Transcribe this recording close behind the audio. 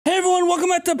welcome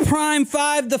back to Prime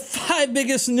 5, the 5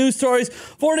 biggest news stories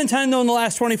for Nintendo in the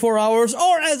last 24 hours,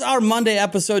 or as our Monday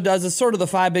episode does, it's sort of the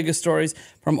 5 biggest stories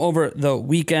from over the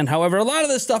weekend. However, a lot of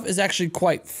this stuff is actually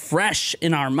quite fresh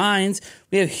in our minds.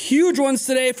 We have huge ones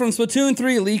today from Splatoon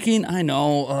 3 leaking. I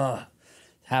know,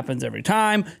 happens every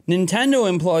time. Nintendo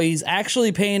employees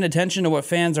actually paying attention to what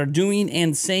fans are doing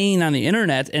and saying on the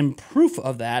internet, and proof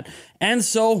of that, and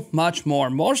so much more.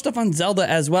 More stuff on Zelda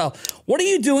as well. What are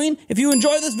you doing? If you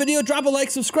enjoy this video, drop a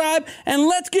like, subscribe, and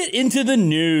let's get into the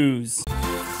news.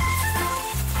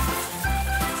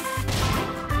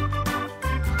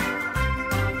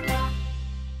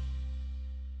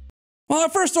 Well, our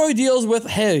first story deals with,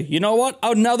 hey, you know what?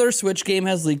 Another Switch game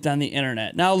has leaked on the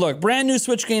internet. Now look, brand new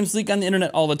Switch games leak on the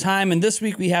internet all the time, and this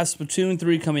week we have Splatoon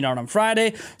 3 coming out on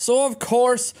Friday. So of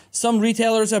course, some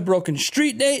retailers have broken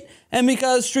Street Date, and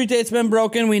because Street Date's been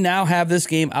broken, we now have this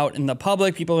game out in the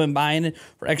public. People have been buying it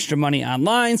for extra money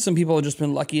online. Some people have just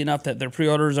been lucky enough that their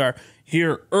pre-orders are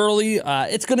here early.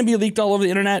 It's going to be leaked all over the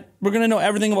internet. We're going to know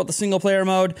everything about the single player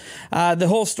mode. The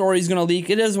whole story is going to leak.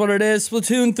 It is what it is.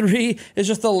 Splatoon 3 is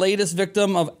just the latest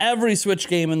victim of every Switch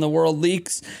game in the world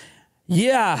leaks.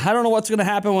 Yeah, I don't know what's going to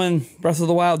happen when Breath of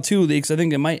the Wild 2 leaks. I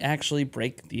think it might actually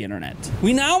break the internet.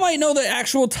 We now might know the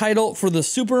actual title for the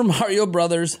Super Mario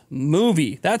Brothers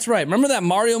movie. That's right. Remember that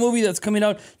Mario movie that's coming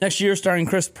out next year starring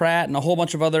Chris Pratt and a whole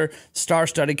bunch of other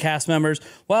star-studded cast members?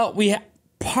 Well, we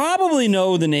probably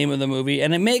know the name of the movie,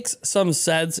 and it makes some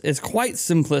sense. It's quite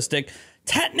simplistic.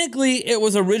 Technically, it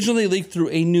was originally leaked through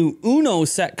a new Uno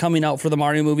set coming out for the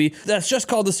Mario movie. That's just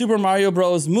called the Super Mario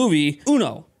Bros. Movie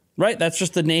Uno. Right? That's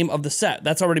just the name of the set.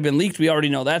 That's already been leaked. We already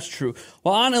know that's true.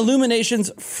 Well, on Illumination's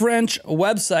French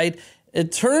website,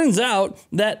 it turns out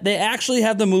that they actually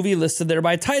have the movie listed there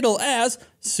by title as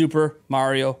Super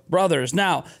Mario Brothers.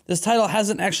 Now, this title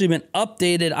hasn't actually been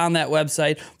updated on that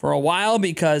website for a while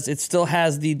because it still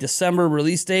has the December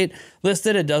release date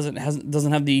listed. It doesn't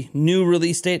have the new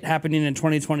release date happening in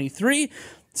 2023.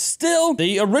 Still,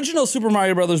 the original Super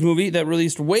Mario Brothers movie that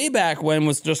released way back when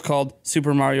was just called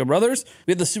Super Mario Brothers.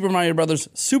 We had the Super Mario Brothers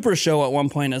Super Show at one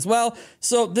point as well.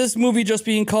 So this movie just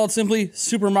being called simply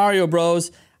Super Mario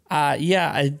Bros.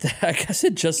 Yeah, I guess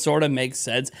it just sort of makes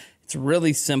sense. It's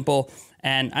really simple.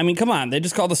 And I mean, come on, they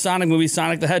just called the Sonic movie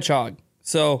Sonic the Hedgehog.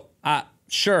 So,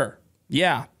 sure,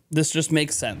 yeah. This just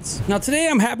makes sense. Now today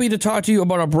I'm happy to talk to you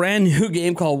about a brand new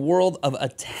game called World of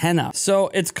Athena. So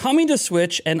it's coming to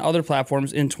Switch and other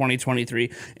platforms in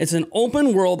 2023. It's an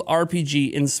open world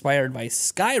RPG inspired by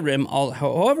Skyrim.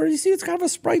 However, you see it's kind of a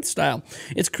sprite style.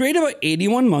 It's created by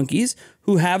 81 Monkeys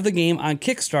who have the game on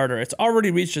Kickstarter. It's already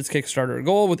reached its Kickstarter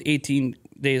goal with 18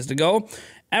 days to go.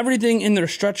 Everything in their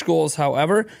stretch goals,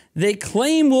 however, they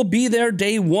claim will be there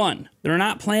day one. They're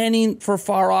not planning for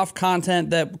far-off content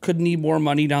that could need more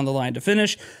money down the line to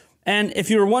finish. And if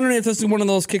you were wondering if this is one of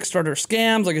those Kickstarter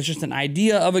scams, like it's just an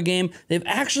idea of a game, they've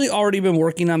actually already been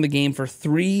working on the game for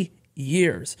 3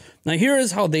 years. Now here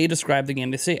is how they describe the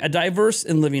game. They say, a diverse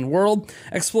and living world.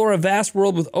 Explore a vast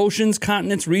world with oceans,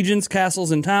 continents, regions, castles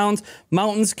and towns,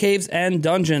 mountains, caves, and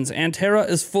dungeons. Antera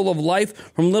is full of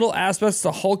life, from little aspects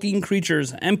to hulking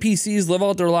creatures. NPCs live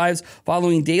out their lives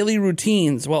following daily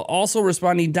routines while also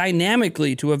responding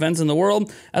dynamically to events in the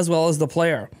world as well as the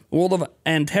player. The world of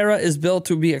Antera is built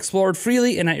to be explored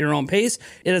freely and at your own pace.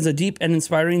 It has a deep and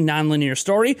inspiring non-linear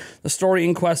story. The story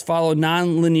and quest follow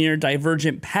non-linear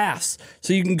divergent paths,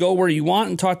 so you can go where you want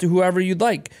and talk to whoever you'd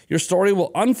like. Your story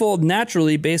will unfold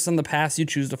naturally based on the paths you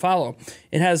choose to follow.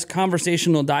 It has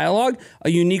conversational dialogue, a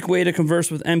unique way to converse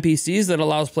with NPCs that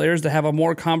allows players to have a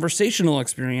more conversational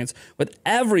experience with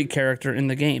every character in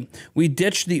the game. We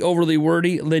ditched the overly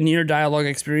wordy, linear dialogue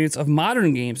experience of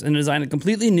modern games and designed a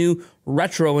completely new,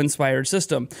 retro-inspired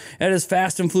system. It has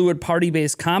fast and fluid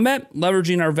party-based combat,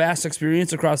 leveraging our vast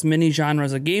experience across many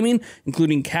genres of gaming,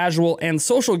 including casual and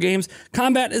social games.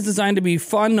 Combat is designed to be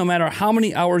fun no matter how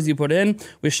many hours you put in,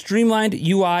 with streamlined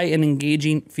UI and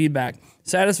engaging feedback.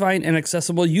 Satisfying and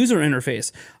accessible user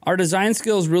interface. Our design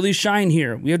skills really shine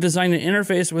here. We have designed an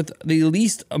interface with the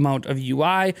least amount of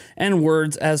UI and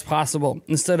words as possible.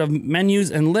 Instead of menus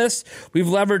and lists, we've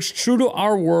leveraged true to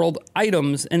our world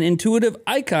items and intuitive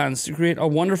icons to create a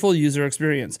wonderful user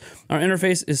experience. Our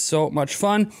interface is so much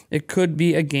fun, it could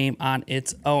be a game on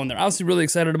its own. They're obviously really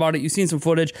excited about it. You've seen some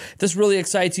footage. If this really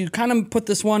excites you, kind of put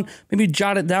this one, maybe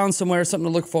jot it down somewhere, something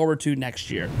to look forward to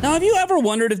next year. Now, have you ever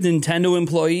wondered if Nintendo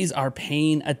employees are paying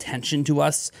attention to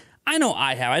us? I know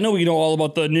I have. I know we know all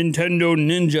about the Nintendo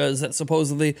ninjas that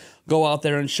supposedly go out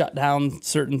there and shut down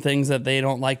certain things that they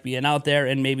don't like being out there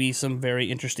in maybe some very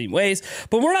interesting ways.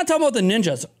 But we're not talking about the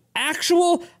ninjas.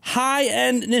 Actual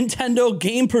high-end Nintendo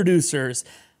game producers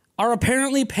are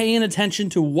apparently paying attention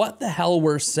to what the hell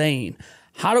we're saying.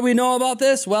 How do we know about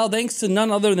this? Well, thanks to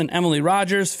none other than Emily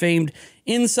Rogers, famed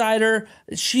insider.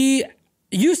 She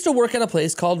used to work at a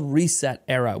place called Reset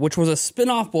Era, which was a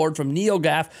spin-off board from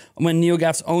NeoGAF when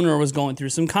NeoGAF's owner was going through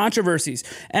some controversies.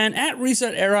 And at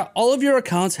Reset Era, all of your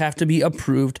accounts have to be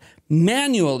approved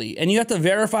manually, and you have to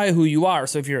verify who you are.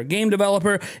 So if you're a game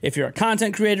developer, if you're a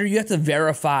content creator, you have to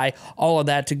verify all of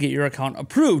that to get your account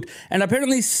approved. And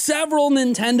apparently several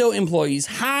Nintendo employees,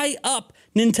 high up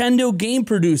Nintendo game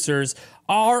producers,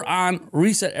 are on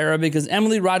Reset Era because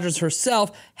Emily Rogers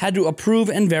herself had to approve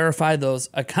and verify those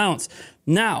accounts.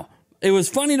 Now, it was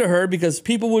funny to her because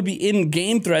people would be in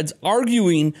game threads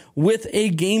arguing with a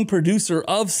game producer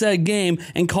of said game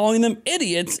and calling them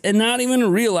idiots and not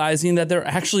even realizing that they're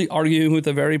actually arguing with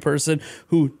the very person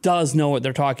who does know what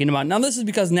they're talking about. Now, this is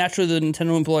because naturally the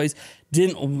Nintendo employees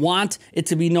didn't want it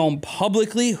to be known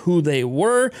publicly who they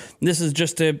were. This is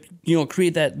just to,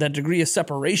 create that degree of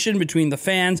separation between the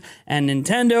fans and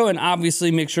Nintendo, and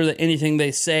obviously make sure that anything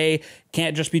they say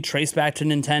can't just be traced back to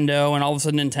Nintendo and all of a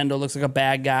sudden Nintendo looks like a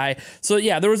bad guy. So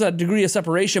yeah, there was a degree of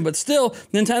separation, but still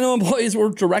Nintendo employees were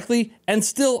directly and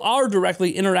still are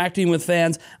directly interacting with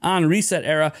fans on Reset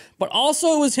Era. But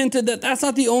also it was hinted that that's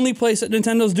not the only place that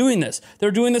Nintendo's doing this.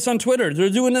 They're doing this on Twitter. They're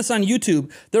doing this on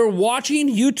YouTube. They're watching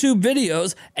YouTube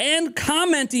videos and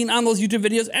commenting on those YouTube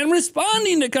videos and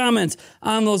responding to comments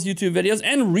on those YouTube videos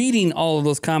and reading all of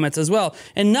those comments as well.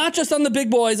 And not just on the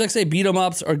big boys like say Beat 'em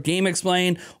Ups or Game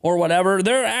Explain or whatever.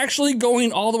 They're actually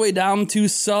going all the way down to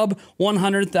sub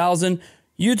 100,000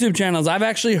 YouTube channels. I've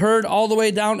actually heard all the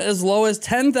way down as low as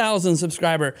 10,000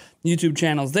 subscriber YouTube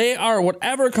channels. They are,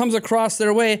 whatever comes across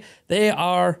their way, they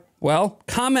are, well,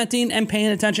 commenting and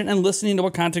paying attention and listening to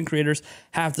what content creators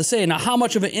have to say. Now, how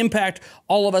much of an impact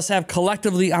all of us have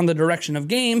collectively on the direction of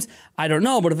games, I don't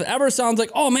know. But if it ever sounds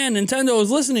like, oh man, Nintendo is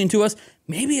listening to us,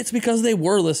 maybe it's because they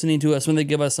were listening to us when they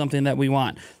give us something that we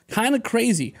want. Kind of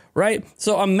crazy, right?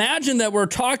 So imagine that we're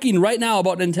talking right now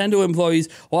about Nintendo employees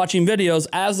watching videos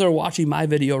as they're watching my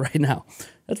video right now.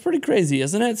 That's pretty crazy,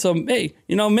 isn't it? So, hey,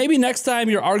 maybe next time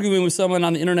you're arguing with someone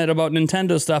on the internet about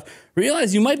Nintendo stuff,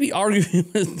 realize you might be arguing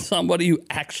with somebody who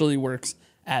actually works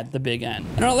at the big end.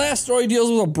 And our last story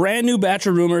deals with a brand new batch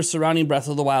of rumors surrounding Breath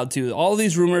of the Wild 2. All of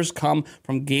these rumors come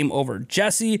from Game Over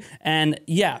Jesse, and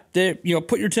yeah,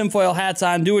 put your tinfoil hats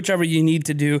on, do whichever you need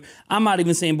to do. I'm not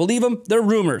even saying believe them, they're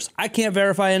rumors. I can't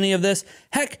verify any of this.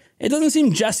 Heck, it doesn't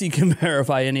seem Jesse can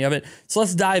verify any of it. So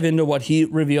let's dive into what he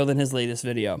revealed in his latest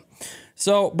video.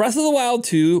 So Breath of the Wild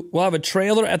 2 will have a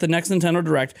trailer at the next Nintendo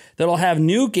Direct that'll have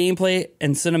new gameplay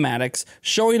and cinematics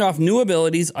showing off new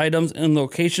abilities, items, and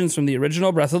locations from the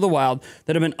original Breath of the Wild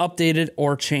that have been updated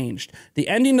or changed. The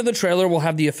ending of the trailer will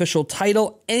have the official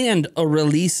title and a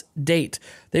release date.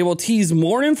 They will tease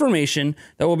more information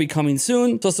that will be coming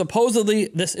soon. So supposedly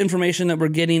this information that we're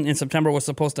getting in September was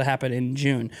supposed to happen in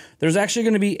June. There's actually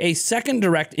going to be a second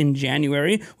Direct in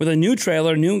January with a new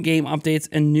trailer, new game updates,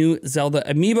 and new Zelda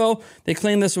amiibo. They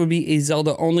claim this would be a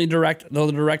Zelda-only Direct, though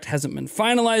the Direct hasn't been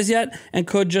finalized yet and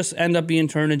could just end up being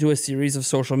turned into a series of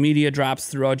social media drops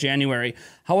throughout January.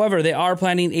 However, they are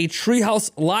planning a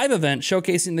Treehouse Live event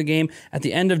showcasing the game at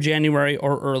the end of January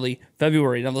or early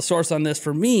February. Now, the source on this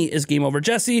for me is Game Over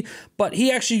Jesse, but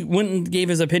he actually went and gave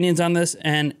his opinions on this,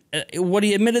 and what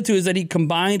he admitted to is that he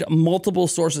combined multiple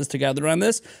sources together on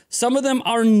this. Some of them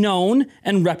are known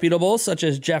and reputable, such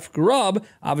as Jeff Grubb.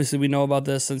 Obviously, we know about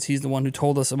this since he's the one who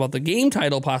told us about the game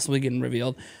title possibly getting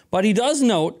revealed, but he does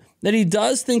note that he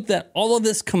does think that all of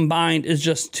this combined is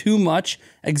just too much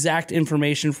exact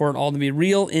information for it all to be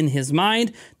real in his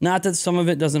mind. Not that some of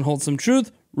it doesn't hold some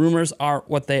truth. Rumors are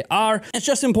what they are. It's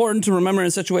just important to remember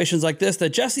in situations like this that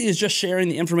Jesse is just sharing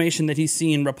the information that he's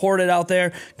seen reported out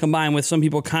there, combined with some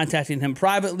people contacting him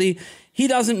privately. He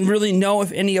doesn't really know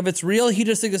if any of it's real. He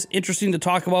just thinks it's interesting to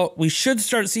talk about. We should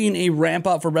start seeing a ramp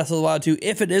up for Breath of the Wild 2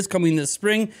 if it is coming this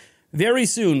spring very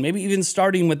soon, maybe even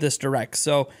starting with this Direct.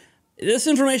 So this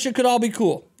information could all be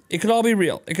cool. It could all be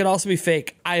real. It could also be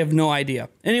fake. I have no idea.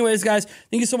 Anyways, guys,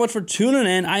 thank you so much for tuning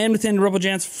in. I am Nathaniel Rebel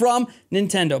from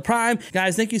Nintendo Prime.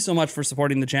 Guys, thank you so much for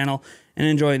supporting the channel and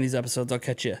enjoying these episodes. I'll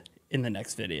catch you in the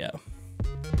next video.